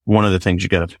one of the things you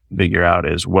got to figure out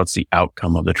is what's the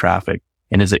outcome of the traffic,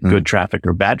 and is it good traffic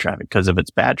or bad traffic? Because if it's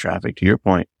bad traffic, to your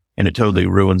point, and it totally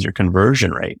ruins your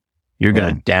conversion rate, you're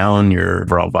going to down your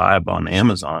overall vibe on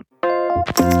Amazon.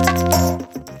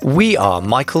 We are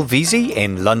Michael Veazey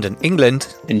in London,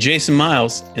 England. And Jason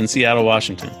Miles in Seattle,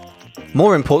 Washington.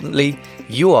 More importantly,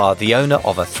 you are the owner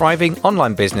of a thriving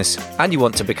online business and you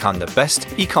want to become the best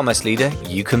e-commerce leader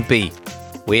you can be.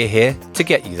 We're here to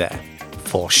get you there.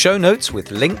 For show notes with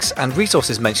links and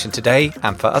resources mentioned today,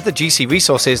 and for other GC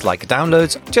resources like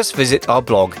downloads, just visit our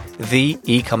blog,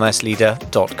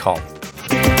 theecommerceleader.com.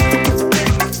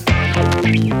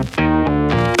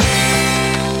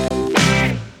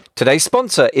 Today's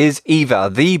sponsor is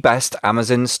Eva, the best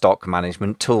Amazon stock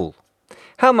management tool.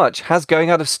 How much has going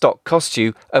out of stock cost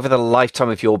you over the lifetime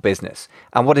of your business?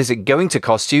 And what is it going to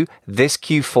cost you this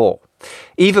Q4?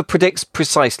 Eva predicts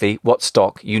precisely what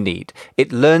stock you need.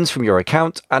 It learns from your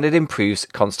account and it improves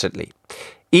constantly.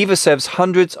 Eva serves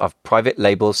hundreds of private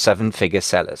label 7-figure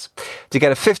sellers. To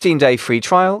get a 15-day free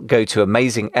trial, go to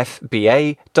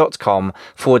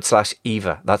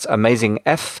amazingfba.com/Eva. That's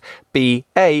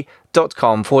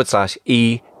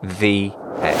amazingfba.com/EVA.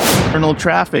 External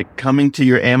traffic coming to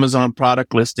your Amazon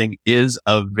product listing is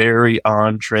a very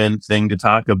on-trend thing to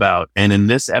talk about. And in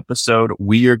this episode,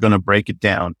 we are going to break it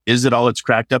down. Is it all it's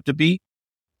cracked up to be?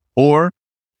 Or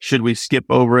should we skip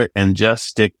over it and just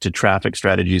stick to traffic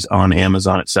strategies on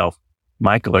Amazon itself?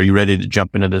 Michael, are you ready to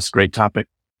jump into this great topic?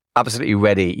 Absolutely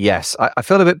ready, yes. I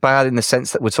feel a bit bad in the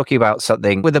sense that we're talking about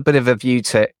something with a bit of a view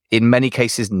to, in many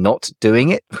cases, not doing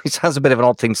it, which sounds a bit of an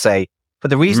odd thing to say. But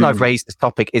the reason I've raised this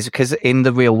topic is because in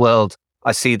the real world,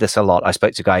 I see this a lot. I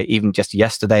spoke to a guy even just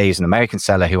yesterday, who's an American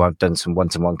seller who I've done some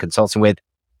one-to-one consulting with,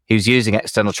 who's using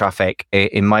external traffic,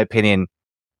 in my opinion,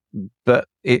 but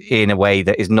in a way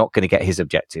that is not going to get his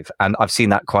objective. And I've seen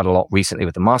that quite a lot recently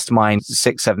with the mastermind,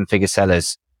 6-7-figure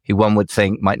sellers who one would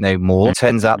think might know more.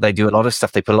 Turns out they do a lot of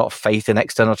stuff. They put a lot of faith in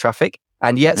external traffic.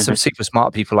 And yet some super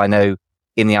smart people I know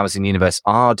in the Amazon universe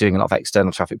are doing a lot of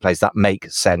external traffic plays that make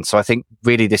sense. So I think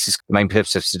really this is the main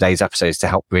purpose of today's episode, is to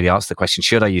help really answer the question,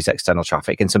 should I use external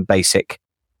traffic? And some basic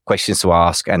questions to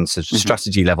ask and some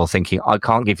strategy level thinking. I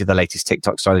can't give you the latest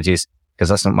TikTok strategies because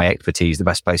that's not my expertise. The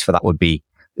best place for that would be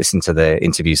listen to the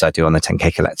interviews I do on the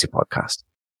 10K Collective podcast.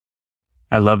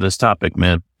 I love this topic,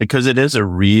 man, because it is a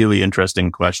really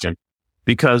interesting question,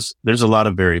 because there's a lot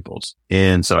of variables.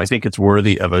 And so I think it's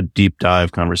worthy of a deep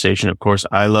dive conversation. Of course,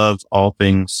 I love all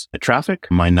things traffic.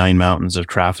 My 9 Mountains of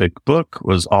Traffic book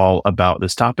was all about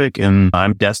this topic, and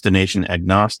I'm destination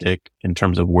agnostic in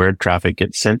terms of where traffic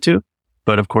gets sent to.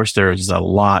 But of course, there is a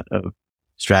lot of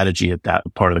strategy at that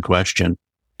part of the question.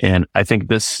 And I think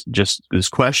this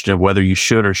question of whether you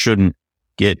should or shouldn't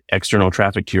get external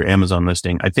traffic to your Amazon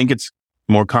listing, I think it's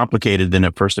more complicated than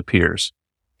it first appears.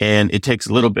 And it takes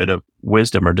a little bit of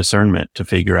wisdom or discernment to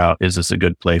figure out, is this a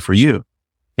good play for you?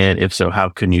 And if so, how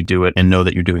can you do it and know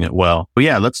that you're doing it well? But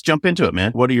yeah, let's jump into it,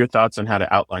 man. What are your thoughts on how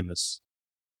to outline this?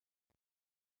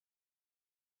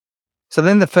 So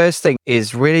then the first thing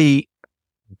is really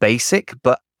basic,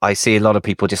 but I see a lot of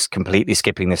people just completely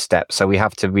skipping this step. So we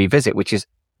have to revisit, which is,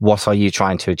 what are you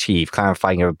trying to achieve?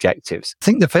 Clarifying your objectives. I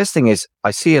think the first thing is I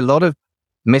see a lot of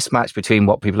mismatch between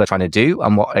what people are trying to do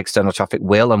and what external traffic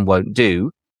will and won't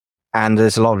do. And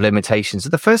there's a lot of limitations. So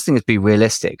the first thing is be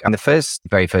realistic. And the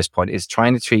very first point is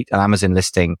trying to treat an Amazon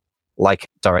listing like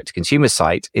direct to consumer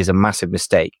site is a massive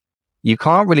mistake. You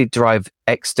can't really drive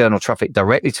external traffic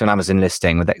directly to an Amazon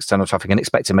listing with external traffic and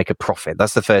expect to make a profit.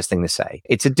 That's the first thing to say.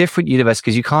 It's a different universe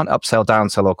because you can't upsell,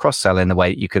 downsell, or cross-sell in the way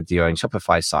that you could with your own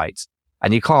Shopify sites.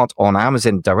 And you can't on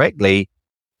Amazon directly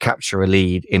capture a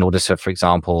lead in order to, for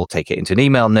example, take it into an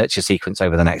email nurture sequence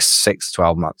over the next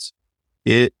 6-12 months.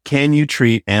 Can you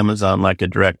treat Amazon like a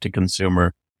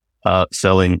direct-to-consumer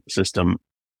selling system?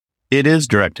 It is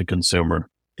direct-to-consumer.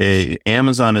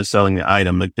 Amazon is selling the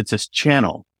item. It's this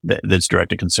channel that's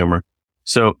direct-to-consumer.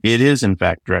 So it is, in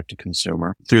fact,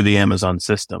 direct-to-consumer through the Amazon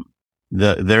system.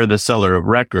 They're the seller of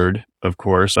record, of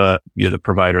course. You're the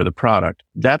provider of the product.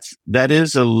 That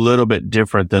is a little bit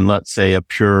different than, let's say, a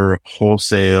pure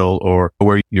wholesale or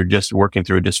where you're just working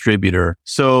through a distributor.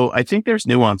 So I think there's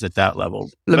nuance at that level.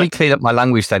 Let me clean up my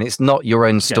language then. It's not your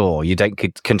own store. You don't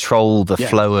control the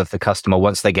flow of the customer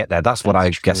once they get there. That's what I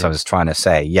guess I was trying to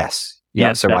say. Yes.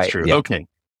 Yes, that's true. Yeah. Okay.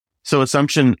 So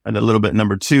assumption a little bit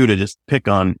number 2 to just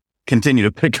continue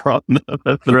to pick on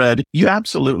the thread. You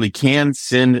absolutely can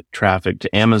send traffic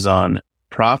to Amazon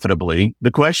profitably.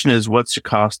 The question is, what's your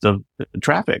cost of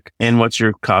traffic and what's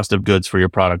your cost of goods for your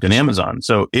product in Amazon?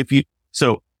 So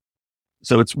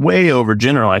So it's way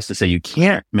overgeneralized to say you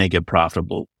can't make it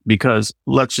profitable, because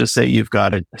let's just say you've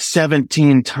got a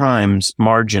 17 times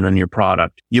margin on your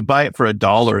product. You buy it for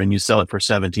 $1 and you sell it for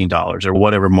 $17 or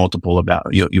whatever multiple about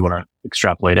you want to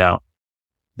extrapolate out.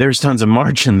 There's tons of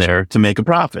margin there to make a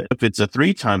profit. If it's a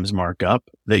 3 times markup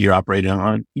that you're operating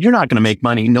on, you're not going to make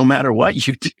money no matter what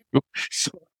you do.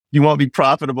 So you won't be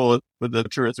profitable with the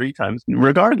 2 or 3 times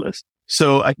regardless.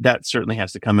 So that certainly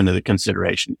has to come into the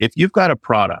consideration. If you've got a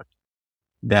product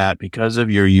that because of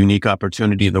your unique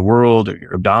opportunity in the world or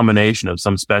your domination of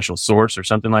some special source or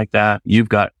something like that, you've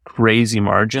got crazy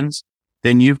margins,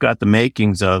 then you've got the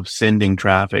makings of sending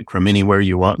traffic from anywhere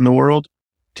you want in the world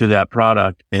to that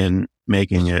product and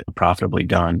making it profitably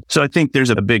done. So I think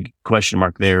there's a big question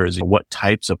mark there is what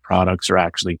types of products are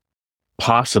actually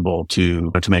possible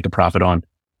to make a profit on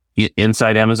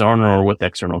inside Amazon or with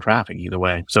external traffic, either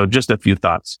way. So just a few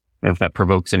thoughts if that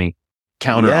provokes any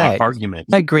counter argument.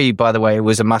 I agree, by the way, it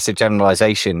was a massive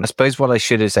generalization. I suppose what I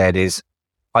should have said is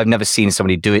I've never seen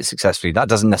somebody do it successfully. That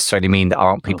doesn't necessarily mean there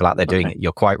aren't people out there doing it.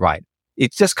 You're quite right.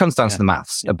 It just comes down to the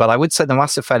maths. But I would say the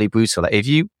maths are fairly brutal.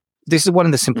 This is one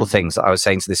of the simple things that I was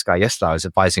saying to this guy yesterday. I was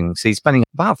advising, so he's spending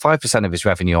about 5% of his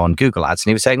revenue on Google ads.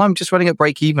 And he was saying, I'm just running at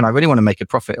break even. I really want to make a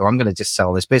profit, or I'm going to just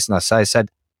sell this business. So I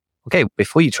said, okay,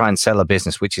 before you try and sell a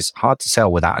business, which is hard to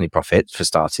sell without any profit for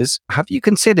starters, have you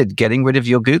considered getting rid of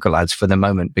your Google ads for the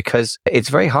moment? Because it's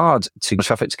very hard to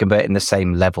traffic to convert in the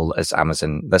same level as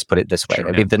Amazon. Let's put it this way.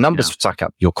 Sure, if the numbers stack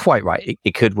up, you're quite right.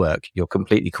 It could work. You're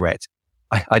completely correct.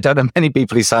 I don't know many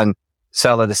people who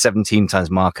sell at a 17 times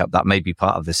markup. That may be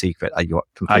part of the secret. You're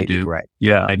completely correct.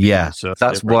 Yeah. I do. Yeah. So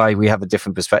that's why we have a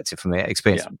different perspective from the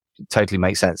experience. Yeah. It totally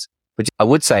makes sense. But I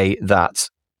would say that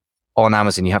on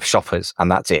Amazon, you have shoppers and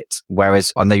that's it.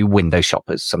 Whereas on the window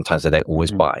shoppers, sometimes they don't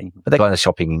always buy, but they go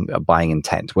on a buying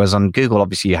intent. Whereas on Google,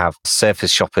 obviously you have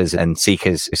surface shoppers and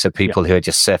seekers. So people who are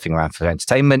just surfing around for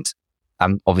entertainment.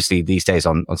 And obviously these days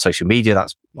on social media,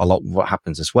 that's a lot of what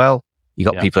happens as well. You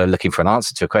got people who are looking for an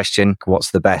answer to a question.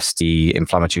 What's the best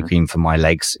inflammatory cream for my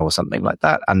legs or something like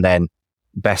that? And then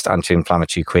best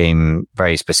anti-inflammatory cream,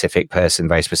 very specific person,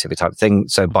 very specific type of thing.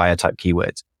 So buyer type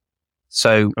keywords.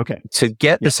 So to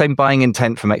get the same buying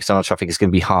intent from external traffic is going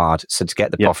to be hard. So to get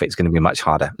the profit is going to be much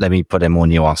harder. Let me put a more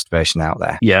nuanced version out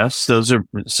there. Yes, those are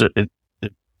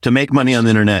to make money on the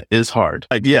internet is hard.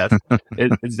 Yes,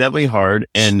 it's definitely hard.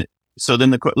 And so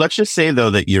then let's just say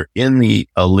though that you're in the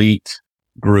elite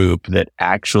group that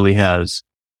actually has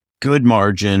good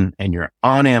margin and you're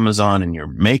on Amazon and you're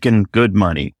making good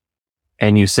money,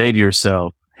 and you say to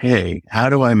yourself, "Hey, how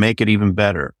do I make it even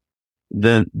better?"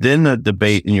 Then the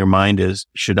debate in your mind is,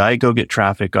 should I go get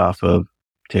traffic off of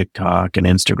TikTok and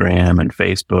Instagram and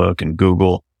Facebook and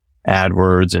Google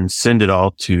AdWords and send it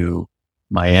all to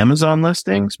my Amazon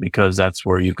listings because that's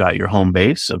where you've got your home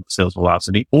base of sales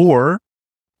velocity? Or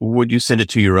would you send it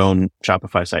to your own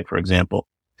Shopify site, for example?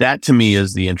 That to me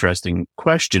is the interesting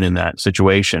question in that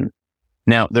situation.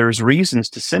 Now, there's reasons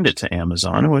to send it to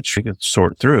Amazon, which we could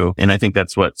sort through. And I think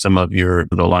that's what some of the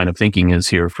line of thinking is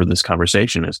here for this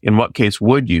conversation is, in what case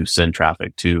would you send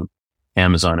traffic to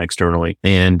Amazon externally?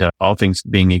 And all things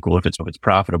being equal, if it's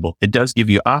profitable, it does give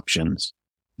you options.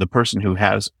 The person who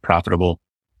has profitable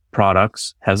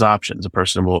products has options. A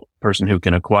person who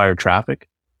can acquire traffic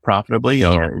profitably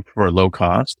or for a low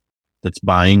cost that's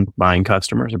buying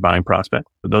customers or buying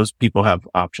prospects. Those people have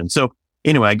options. So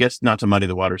anyway, I guess not to muddy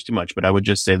the waters too much, but I would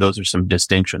just say those are some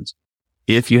distinctions.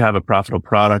 If you have a profitable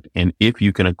product and if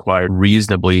you can acquire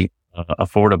reasonably,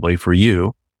 affordably for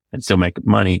you and still make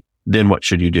money, then what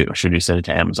should you do? Should you send it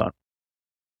to Amazon?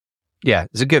 Yeah,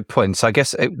 it's a good point. So I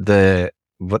guess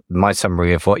my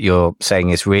summary of what you're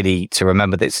saying is really to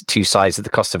remember that it's two sides of the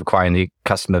cost of acquiring the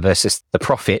customer versus the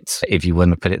profit. If you want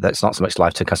to put it, that's not so much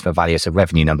lifetime customer value as a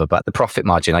revenue number, but the profit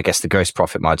margin, I guess the gross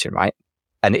profit margin, right?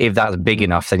 And if that's big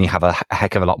enough, then you have a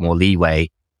heck of a lot more leeway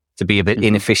to be a bit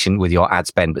inefficient with your ad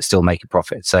spend, but still make a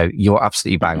profit. So you're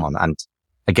absolutely bang on. And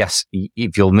I guess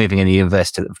if you're moving in the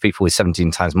universe to people with 17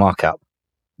 times markup,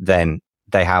 then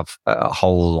they have a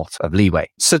whole lot of leeway.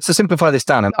 So to simplify this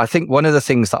down, I think one of the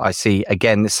things that I see,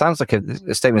 again, this sounds like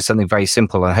a statement of something very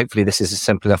simple, and hopefully this is a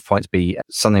simple enough point to be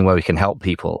something where we can help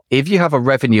people. If you have a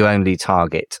revenue only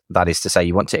target, that is to say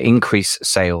you want to increase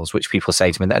sales, which people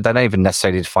say to me, they don't even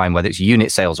necessarily define whether it's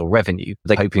unit sales or revenue.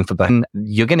 They're hoping for both.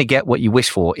 You're going to get what you wish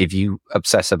for if you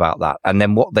obsess about that. And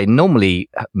then what they normally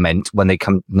meant when they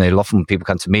come, often when people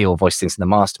come to me or voice things in the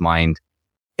mastermind,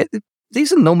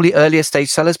 these are normally earlier stage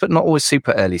sellers, but not always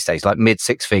super early stage, like mid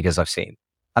 6 figures I've seen.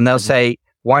 And they'll say,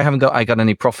 why haven't I got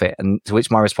any profit? And to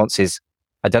which my response is,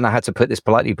 I don't know how to put this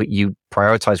politely, but you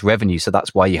prioritize revenue. So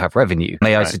that's why you have revenue.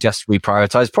 May I suggest we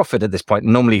prioritize profit at this point?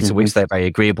 Normally to which they're very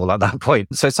agreeable at that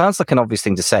point. So it sounds like an obvious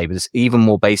thing to say, but this even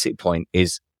more basic point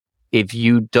is if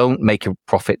you don't make a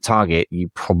profit target, you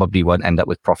probably won't end up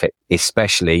with profit,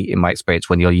 especially in my experience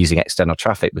when you're using external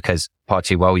traffic, because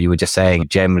partly, well, you were just saying,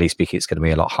 generally speaking, it's going to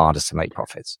be a lot harder to make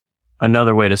profits.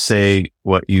 Another way to say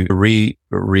what you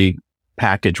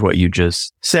repackage what you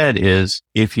just said is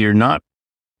if you're not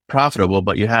profitable,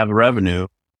 but you have revenue,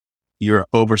 you're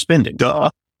overspending. Duh.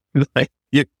 Like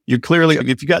you clearly,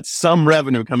 if you got some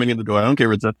revenue coming in the door, I don't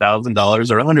care if it's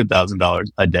 $1,000 or $100,000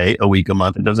 a day, a week, a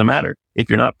month, it doesn't matter. If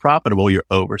you're not profitable, you're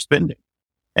overspending.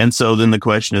 And so then the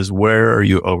question is, where are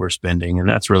you overspending? And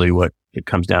that's really what it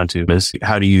comes down to is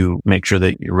how do you make sure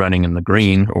that you're running in the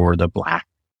green or the black,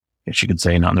 I guess you could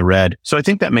say, not in the red. So I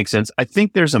think that makes sense. I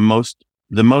think there's the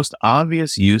most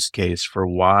obvious use case for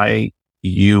why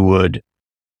you would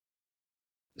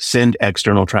send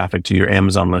external traffic to your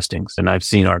Amazon listings. And I've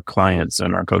seen our clients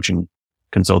and our coaching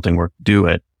consulting work do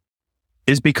it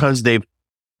is because they've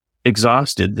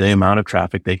exhausted the amount of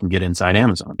traffic they can get inside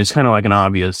Amazon. It's kind of like an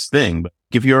obvious thing, but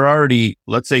if you're already,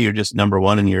 let's say you're just number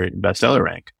one in your bestseller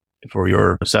rank for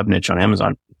your sub niche on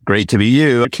Amazon, great to be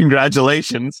you.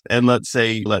 Congratulations. And let's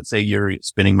say you're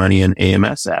spending money in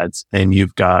AMS ads and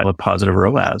you've got a positive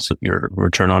ROAS. Your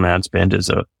return on ad spend is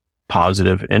a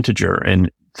positive integer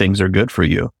and things are good for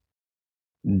you.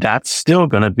 That's still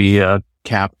going to be a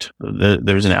capped,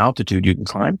 there's an altitude you can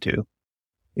climb to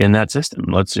in that system.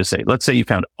 Let's say you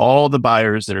found all the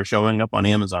buyers that are showing up on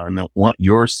Amazon that want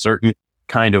your certain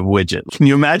kind of widget. Can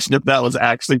you imagine if that was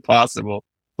actually possible?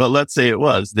 But let's say it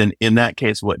was, then in that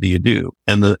case, what do you do?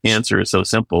 And the answer is so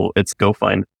simple. It's go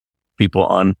find people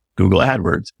on Google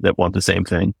AdWords that want the same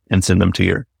thing and send them to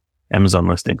your Amazon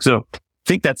listing. So I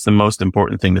think that's the most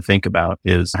important thing to think about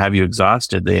is have you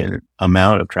exhausted the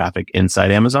amount of traffic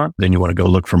inside Amazon? Then you want to go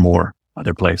look for more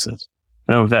other places.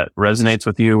 I don't know if that resonates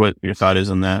with you, what your thought is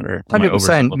on that, or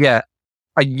 100%.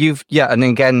 Yeah. And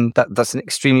again, that's an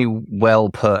extremely well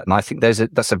put. And I think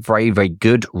that's a very, very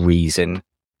good reason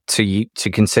to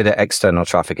consider external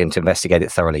traffic and to investigate it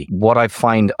thoroughly. What I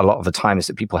find a lot of the time is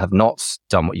that people have not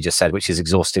done what you just said, which is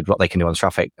exhausted what they can do on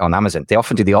traffic on Amazon. They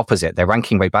often do the opposite. They're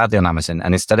ranking very badly on Amazon.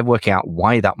 And instead of working out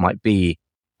why that might be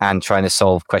and trying to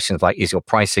solve questions like, is your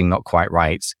pricing not quite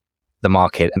right? The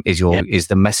market is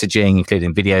the messaging,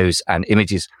 including videos and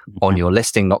images on your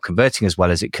listing, not converting as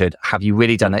well as it could. Have you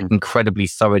really done an incredibly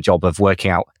thorough job of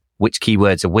working out which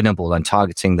keywords are winnable and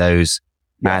targeting those?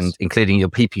 Yes. And including your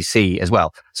PPC as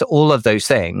well. So all of those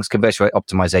things, conversion rate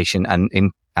optimization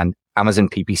and Amazon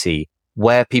PPC,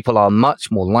 where people are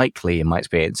much more likely, in my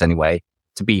experience anyway,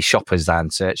 to be shoppers than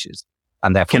searchers,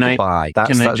 and therefore to buy.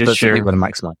 That's what we want to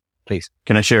maximize. Please.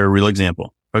 Can I share a real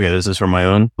example? Okay, this is from my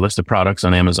own list of products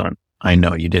on Amazon. I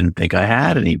know you didn't think I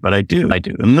had any, but I do.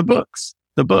 And the books.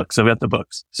 I've got the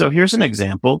books. So here's an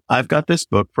example. I've got this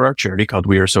book for our charity called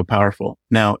We Are So Powerful.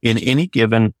 Now, in any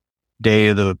given day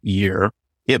of the year,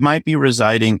 it might be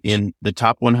residing in the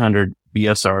top 100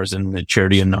 BSRs in the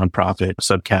charity and nonprofit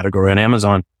subcategory on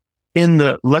Amazon.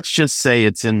 Let's just say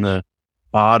it's in the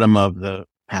bottom of the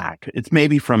pack. It's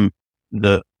maybe from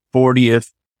the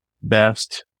 40th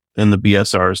best in the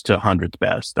BSRs to 100th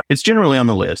best. It's generally on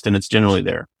the list and it's generally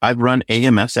there. I've run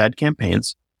AMS ad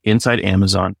campaigns inside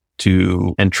Amazon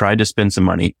and tried to spend some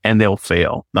money and they'll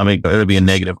fail. I mean, it'll be a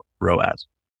negative ROAS.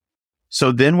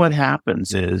 So then what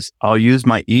happens is I'll use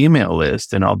my email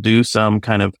list and I'll do some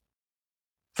kind of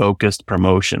focused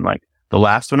promotion. Like the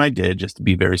last one I did, just to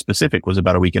be very specific, was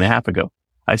about a week and a half ago.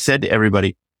 I said to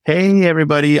everybody, hey,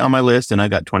 everybody on my list, and I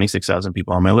got 26,000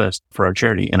 people on my list for our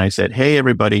charity. And I said, hey,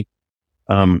 everybody,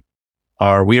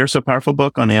 our We Are So Powerful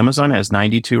book on Amazon has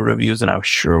 92 reviews and I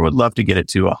sure would love to get it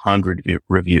to 100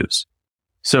 reviews.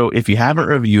 So if you haven't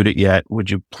reviewed it yet, would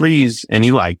you please, and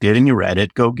you liked it and you read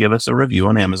it, go give us a review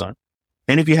on Amazon.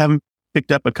 And if you haven't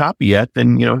picked up a copy yet,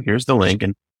 then, here's the link.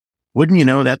 And wouldn't you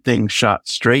know, that thing shot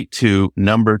straight to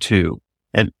number 2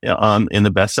 and in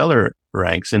the bestseller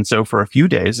ranks. And so for a few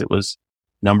days, it was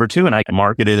number 2 and I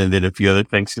marketed and did a few other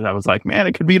things because I was like, man,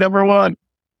 it could be number 1.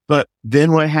 But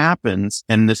then what happens,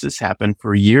 and this has happened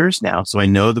for years now, so I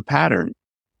know the pattern,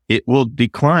 it will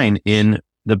decline in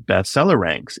the bestseller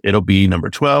ranks. It'll be number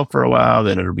 12 for a while,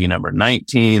 then it'll be number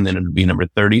 19, then it'll be number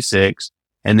 36.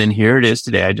 And then here it is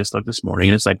today. I just looked this morning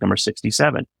and it's like number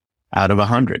 67 out of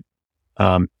 100.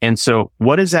 And so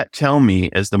what does that tell me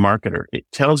as the marketer? It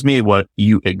tells me what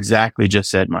you exactly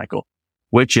just said, Michael,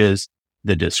 which is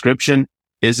the description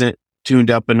isn't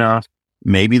tuned up enough.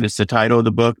 Maybe it's the title of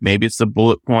the book. Maybe it's the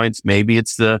bullet points. Maybe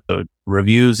it's the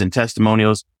reviews and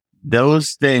testimonials.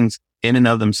 Those things in and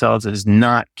of themselves is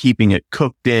not keeping it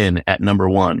cooked in at number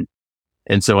one.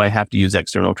 And so I have to use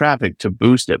external traffic to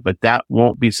boost it, but that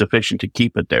won't be sufficient to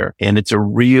keep it there. And it's a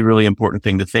really, really important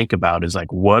thing to think about is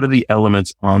like, what are the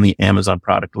elements on the Amazon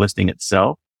product listing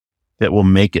itself that will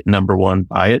make it number one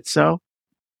by itself?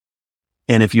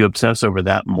 And if you obsess over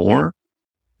that more,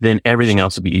 then everything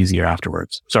else will be easier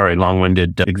afterwards. Sorry,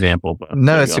 long-winded example. But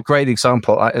no, it's a great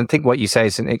example. I think what you say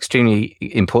is an extremely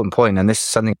important point. And this is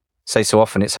something I say so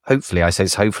often. It's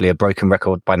hopefully a broken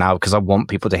record by now because I want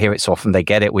people to hear it so often they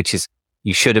get it, which is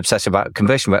you should obsess about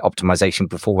conversion rate optimization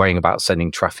before worrying about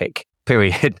sending traffic,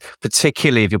 period.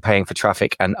 Particularly if you're paying for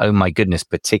traffic. And oh my goodness,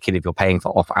 particularly if you're paying for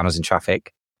off Amazon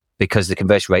traffic, because the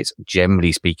conversion rates,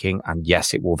 generally speaking, and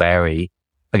yes, it will vary,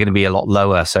 are going to be a lot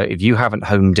lower. So if you haven't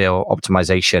honed deal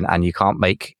optimization and you can't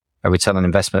make a return on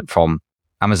investment from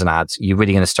Amazon ads, you're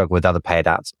really going to struggle with other paid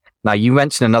ads. Now, you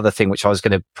mentioned another thing, which I was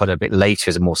going to put a bit later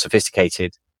as a more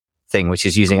sophisticated thing, which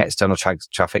is using external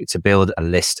traffic to build a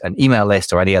list, an email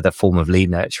list or any other form of lead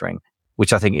nurturing,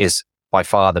 which I think is by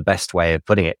far the best way of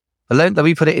putting it. Let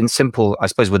me put it in simple, I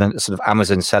suppose, with a sort of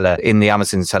Amazon seller in the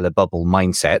Amazon seller bubble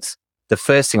mindset. The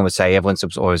first thing I would say, everyone's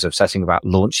always obsessing about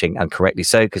launching, and correctly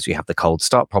so, because we have the cold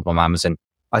start problem on Amazon.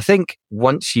 I think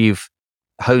once you've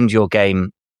honed your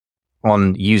game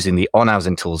on using the on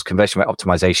Amazon tools, conversion rate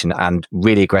optimization, and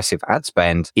really aggressive ad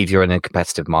spend, if you're in a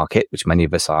competitive market, which many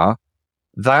of us are,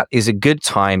 that is a good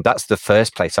time. That's the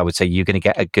first place I would say you're going to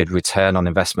get a good return on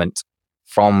investment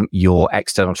from your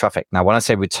external traffic. Now, when I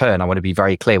say return, I want to be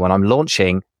very clear. When I'm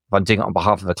launching, if I'm doing it on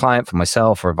behalf of a client, for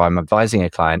myself, or if I'm advising a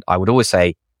client, I would always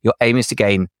say your aim is to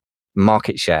gain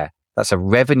market share. That's a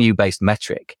revenue-based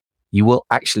metric. You will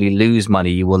actually lose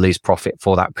money. You will lose profit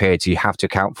for that period. So you have to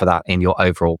account for that in your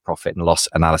overall profit and loss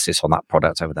analysis on that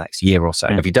product over the next year or so.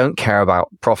 If you don't care about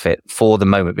profit for the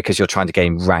moment because you're trying to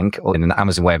gain rank, or in an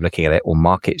Amazon way of looking at it, or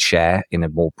market share in a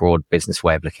more broad business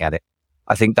way of looking at it,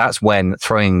 I think that's when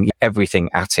throwing everything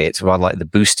at it, rather like the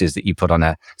boosters that you put on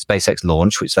a SpaceX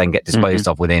launch, which then get disposed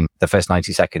of within the first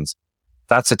 90 seconds.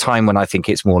 That's a time when I think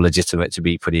it's more legitimate to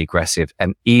be pretty aggressive.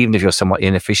 And even if you're somewhat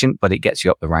inefficient, but it gets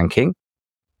you up the ranking,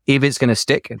 if it's going to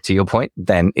stick, to your point,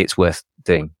 then it's worth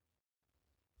doing.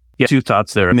 Yeah, two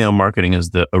thoughts there. Email marketing is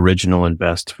the original and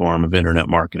best form of internet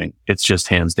marketing. It's just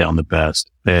hands down the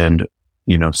best. And,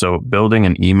 so building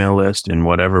an email list in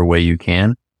whatever way you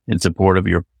can in support of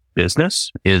your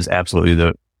business is absolutely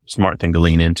the smart thing to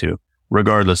lean into,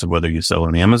 regardless of whether you sell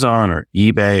on Amazon or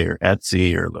eBay or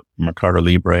Etsy or Mercado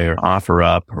Libre or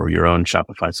OfferUp or your own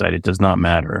Shopify site. It does not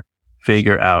matter.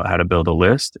 Figure out how to build a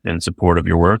list in support of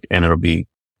your work, and it'll be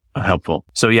helpful.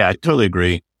 So yeah, I totally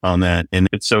agree on that. And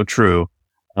it's so true.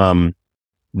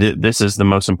 This is the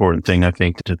most important thing I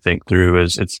think to think through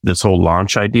is it's this whole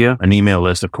launch idea. An email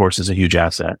list, of course, is a huge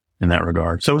asset in that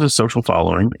regard. So is a social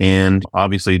following, and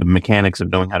obviously the mechanics of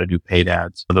knowing how to do paid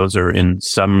ads. Those are in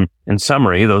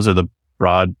summary, those are the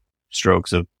broad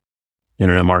strokes of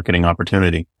internet marketing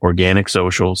opportunity. Organic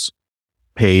socials,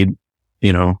 paid,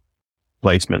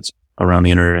 placements around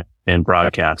the internet, and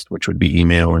broadcast, which would be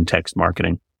email and text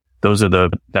marketing.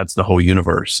 That's the whole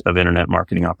universe of internet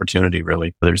marketing opportunity,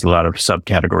 really. There's a lot of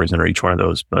subcategories under each one of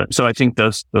those. But so I think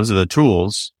those are the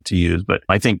tools to use. But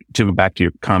I think back to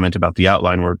your comment about the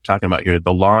outline, we're talking about here,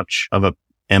 the launch of a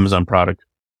Amazon product.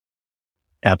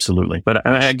 Absolutely. But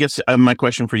I guess my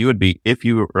question for you would be, if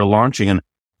you are launching a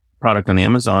product on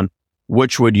Amazon,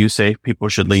 which would you say people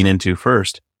should lean into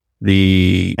first?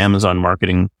 The Amazon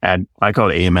marketing ad, I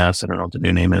call it AMS. I don't know what the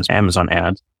new name is, Amazon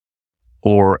ads,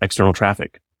 or external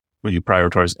traffic. Would you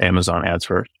prioritize Amazon ads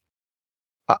first?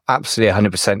 Absolutely,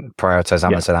 100% prioritize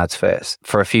Amazon ads first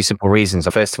for a few simple reasons.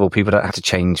 First of all, people don't have to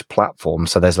change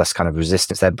platforms, so there's less kind of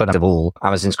resistance there. But above all,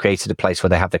 Amazon's created a place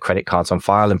where they have their credit cards on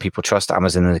file and people trust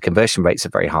Amazon, and the conversion rates are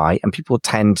very high. And people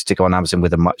tend to go on Amazon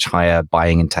with a much higher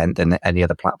buying intent than any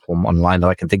other platform online that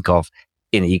I can think of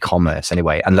in e-commerce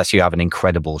anyway, unless you have an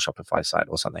incredible Shopify site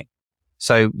or something.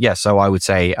 So I would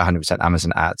say 100%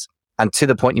 Amazon ads. And to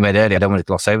the point you made earlier, I don't want to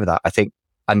gloss over that. I think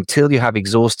until you have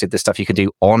exhausted the stuff you can do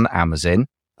on Amazon,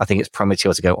 I think it's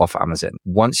premature to go off Amazon.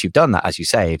 Once you've done that, as you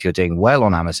say, if you're doing well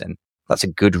on Amazon, that's a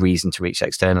good reason to reach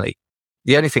externally.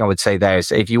 The only thing I would say there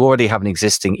is if you already have an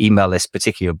existing email list,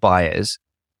 particularly of buyers,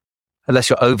 unless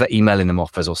you're over emailing them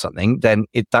offers or something, then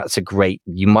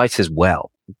you might as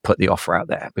well put the offer out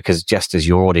there, because just as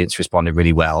your audience responded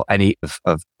really well, any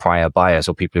of prior buyers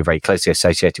or people who are very closely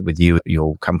associated with you,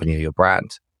 your company or your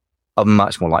brand, are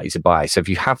much more likely to buy. So if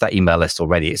you have that email list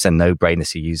already, it's a no-brainer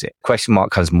to use it. Question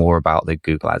mark comes more about the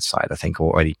Google Ads side, I think,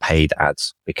 or already paid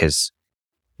ads, because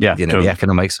totally. The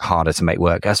economics are harder to make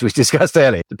work, as we discussed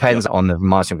earlier. Depends on the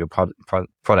margin of your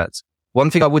products. One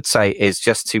thing I would say is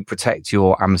just to protect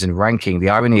your Amazon ranking. The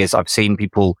irony is I've seen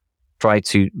people try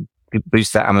to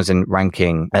boost their Amazon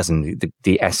ranking, as in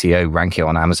the SEO ranking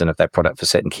on Amazon of their product for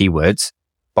certain keywords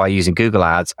by using Google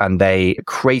Ads, and they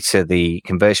crater the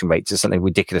conversion rate to something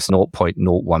ridiculous,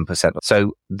 0.01%.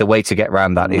 So the way to get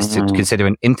around that is to consider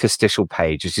an interstitial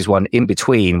page, which is one in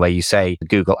between where you say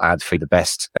Google ad for the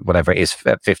best, whatever it is,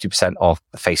 50% off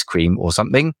face cream or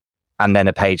something. And then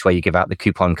a page where you give out the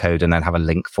coupon code and then have a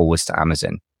link forwards to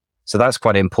Amazon. So that's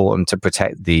quite important to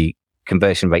protect the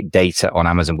conversion rate data on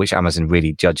Amazon, which Amazon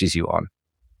really judges you on.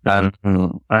 I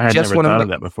had never thought of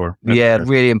that before.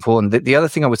 Really important. The other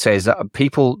thing I would say is that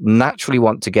people naturally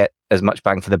want to get as much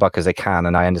bang for the buck as they can.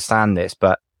 And I understand this,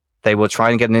 but they will try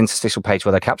and get an interstitial page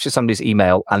where they capture somebody's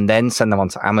email and then send them on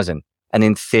to Amazon. And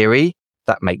in theory,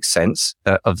 that makes sense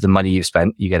of the money you've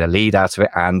spent. You get a lead out of it.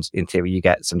 And in theory, you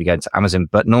get somebody going to Amazon.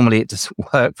 But normally it doesn't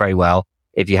work very well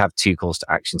if you have two calls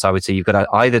to action. So I would say you've got to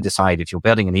either decide if you're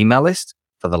building an email list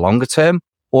for the longer term,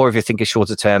 or if you think a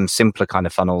shorter term, simpler kind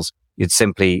of funnels, you'd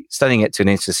simply sending it to an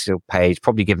interstitial page,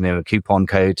 probably giving them a coupon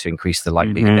code to increase the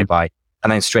likelihood they buy,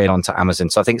 and then straight on to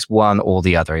Amazon. So I think it's one or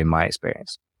the other in my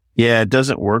experience. Yeah, it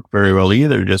doesn't work very well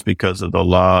either, just because of the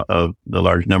law of the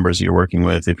large numbers you're working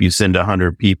with. If you send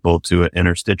 100 people to an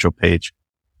interstitial page,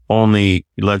 only,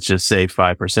 let's just say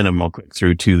 5% of them will click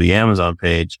through to the Amazon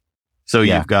page. So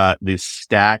you've got this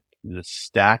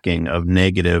stacking of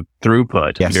negative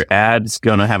throughput. Yes. Your ad's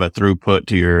going to have a throughput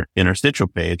to your interstitial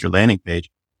page or landing page.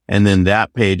 And then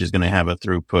that page is going to have a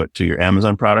throughput to your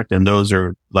Amazon product. And those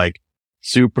are like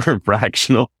super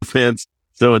fractional events.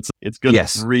 So it's going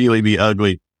to really be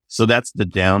ugly. So that's the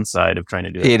downside of trying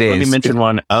to do it. Let me mention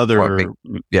one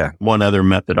other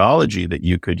methodology that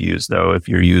you could use, though, if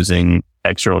you're using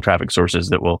external traffic sources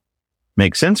that will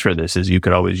make sense for this, is you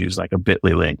could always use like a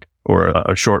Bitly link or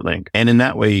a short link. And in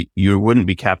that way, you wouldn't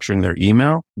be capturing their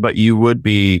email, but you would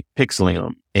be pixeling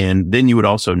them. And then you would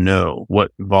also know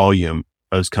what volume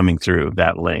is coming through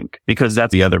that link, because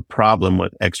that's the other problem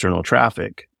with external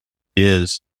traffic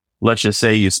is, let's just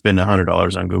say you spend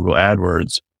 $100 on Google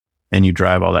AdWords and you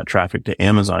drive all that traffic to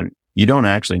Amazon. You don't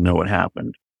actually know what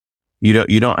happened. You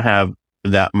don't have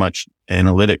that much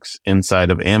analytics inside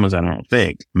of Amazon, I don't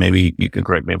think. Maybe you can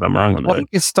correct me if I'm wrong on that. I think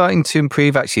it's starting to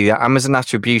improve, actually. Amazon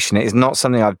attribution is not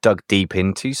something I've dug deep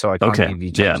into, so I can't give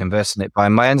you judgment versus it. But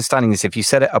my understanding is if you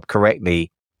set it up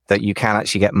correctly, that you can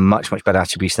actually get much, much better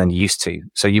attribution than you used to.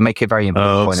 So you make a very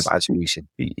important point about attribution.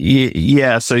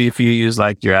 Yeah. So if you use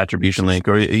like your attribution link,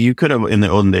 or you could have in the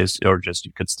olden days, or just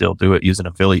you could still do it, use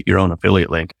your own affiliate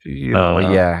link.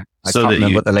 I can't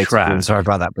remember what the latest is. Sorry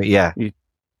about that, but yeah.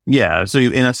 Yeah. So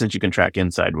in essence, you can track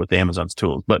inside with Amazon's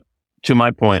tools. But to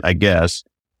my point, I guess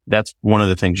that's one of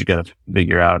the things you got to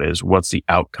figure out is what's the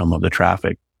outcome of the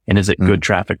traffic, and is it good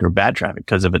traffic or bad traffic?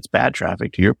 Because if it's bad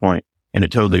traffic, to your point, and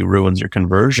it totally ruins your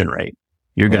conversion rate,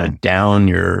 you're going to down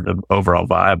your overall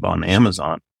vibe on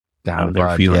Amazon. Down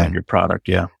their feeling of your product.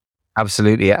 Yeah.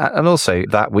 Absolutely. And also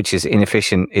that which is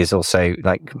inefficient is also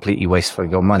like completely wasteful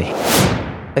of your money.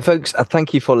 Hey folks,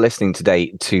 thank you for listening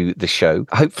today to the show.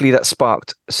 Hopefully that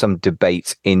sparked some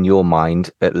debate in your mind,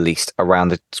 at least around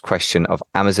the question of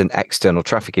Amazon external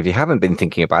traffic. If you haven't been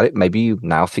thinking about it, maybe you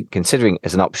now think considering it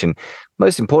as an option.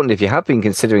 Most importantly, if you have been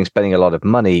considering spending a lot of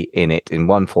money in it in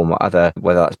one form or other,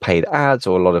 whether that's paid ads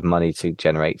or a lot of money to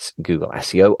generate Google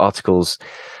SEO articles,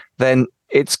 then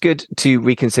it's good to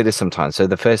reconsider sometimes. So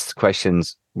the first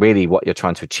question's really what you're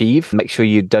trying to achieve. Make sure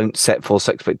you don't set false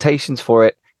expectations for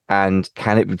it. And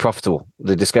can it be profitable?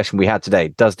 The discussion we had today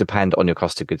does depend on your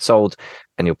cost of goods sold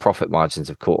and your profit margins,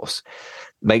 of course.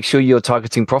 Make sure you're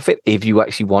targeting profit if you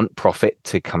actually want profit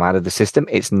to come out of the system.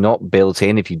 It's not built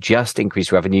in. If you just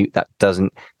increase revenue, that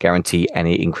doesn't guarantee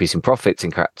any increase in profits.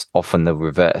 In fact, often the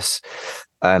reverse.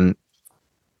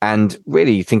 And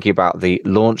really thinking about the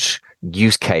launch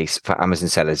use case for Amazon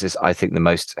sellers is, I think, the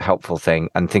most helpful thing,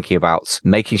 and thinking about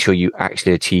making sure you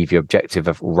actually achieve your objective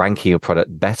of ranking your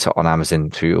product better on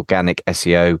Amazon through organic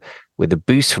SEO with a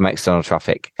boost from external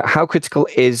traffic. How critical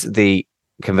is the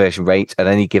conversion rate at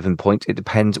any given point? It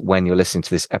depends when you're listening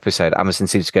to this episode. Amazon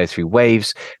seems to go through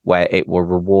waves where it will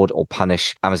reward or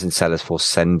punish Amazon sellers for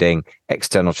sending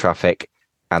external traffic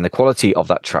and the quality of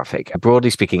that traffic. Broadly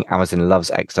speaking, Amazon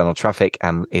loves external traffic.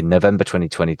 And in November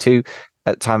 2022,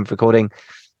 at the time of recording,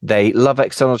 they love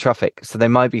external traffic. So they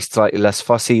might be slightly less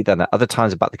fussy than at other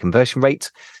times about the conversion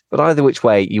rate. But either which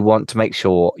way, you want to make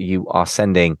sure you are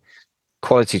sending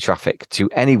quality traffic to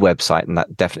any website. And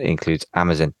that definitely includes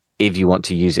Amazon if you want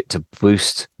to use it to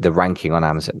boost the ranking on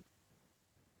Amazon.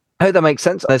 I hope that makes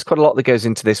sense. There's quite a lot that goes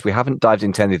into this. We haven't dived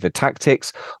into any of the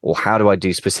tactics or how do I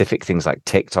do specific things like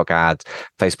TikTok ads,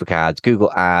 Facebook ads,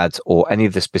 Google ads, or any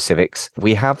of the specifics.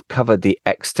 We have covered the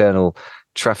external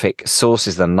traffic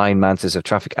sources, the 9 mountains of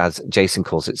traffic, as Jason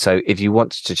calls it. So if you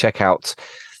want to check out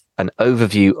an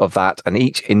overview of that and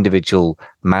each individual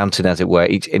mountain, as it were,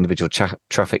 each individual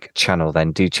traffic channel,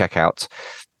 then do check out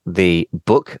the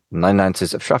book, 9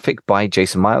 Mountains of Traffic by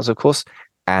Jason Miles, of course.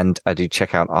 And I do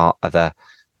check out our other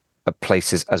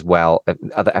places as well,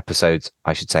 other episodes,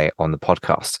 I should say, on the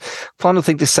podcast. Final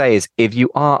thing to say is if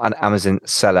you are an Amazon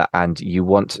seller and you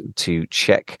want to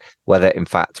check whether, in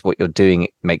fact, what you're doing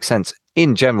makes sense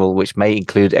in general, which may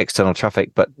include external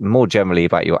traffic, but more generally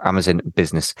about your Amazon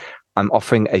business, I'm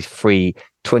offering a free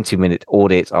 20-minute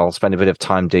audit. I'll spend a bit of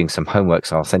time doing some homework,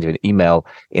 so I'll send you an email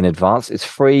in advance. It's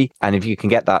free. And if you can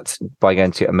get that by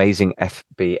going to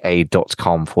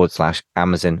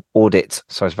amazingfba.com/Amazon audit.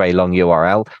 So it's a very long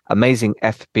URL,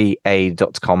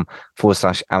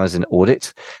 amazingfba.com/Amazon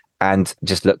audit. And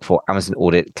just look for Amazon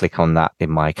audit, click on that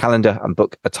in my calendar and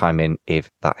book a time in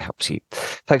if that helps you.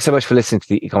 Thanks so much for listening to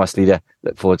the E-commerce Leader.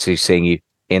 Look forward to seeing you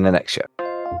in the next show.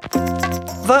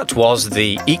 That was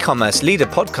the E-commerce Leader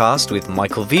podcast with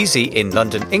Michael Veazey in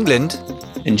London, England,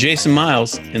 and Jason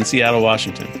Miles in Seattle,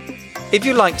 Washington. If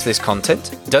you liked this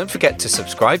content, don't forget to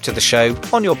subscribe to the show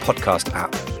on your podcast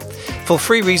app. For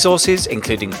free resources,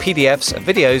 including PDFs and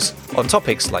videos on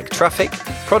topics like traffic,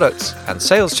 products, and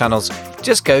sales channels,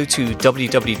 just go to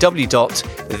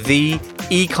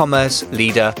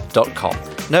www.theecommerceleader.com.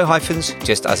 No hyphens,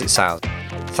 just as it sounds.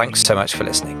 Thanks so much for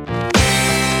listening.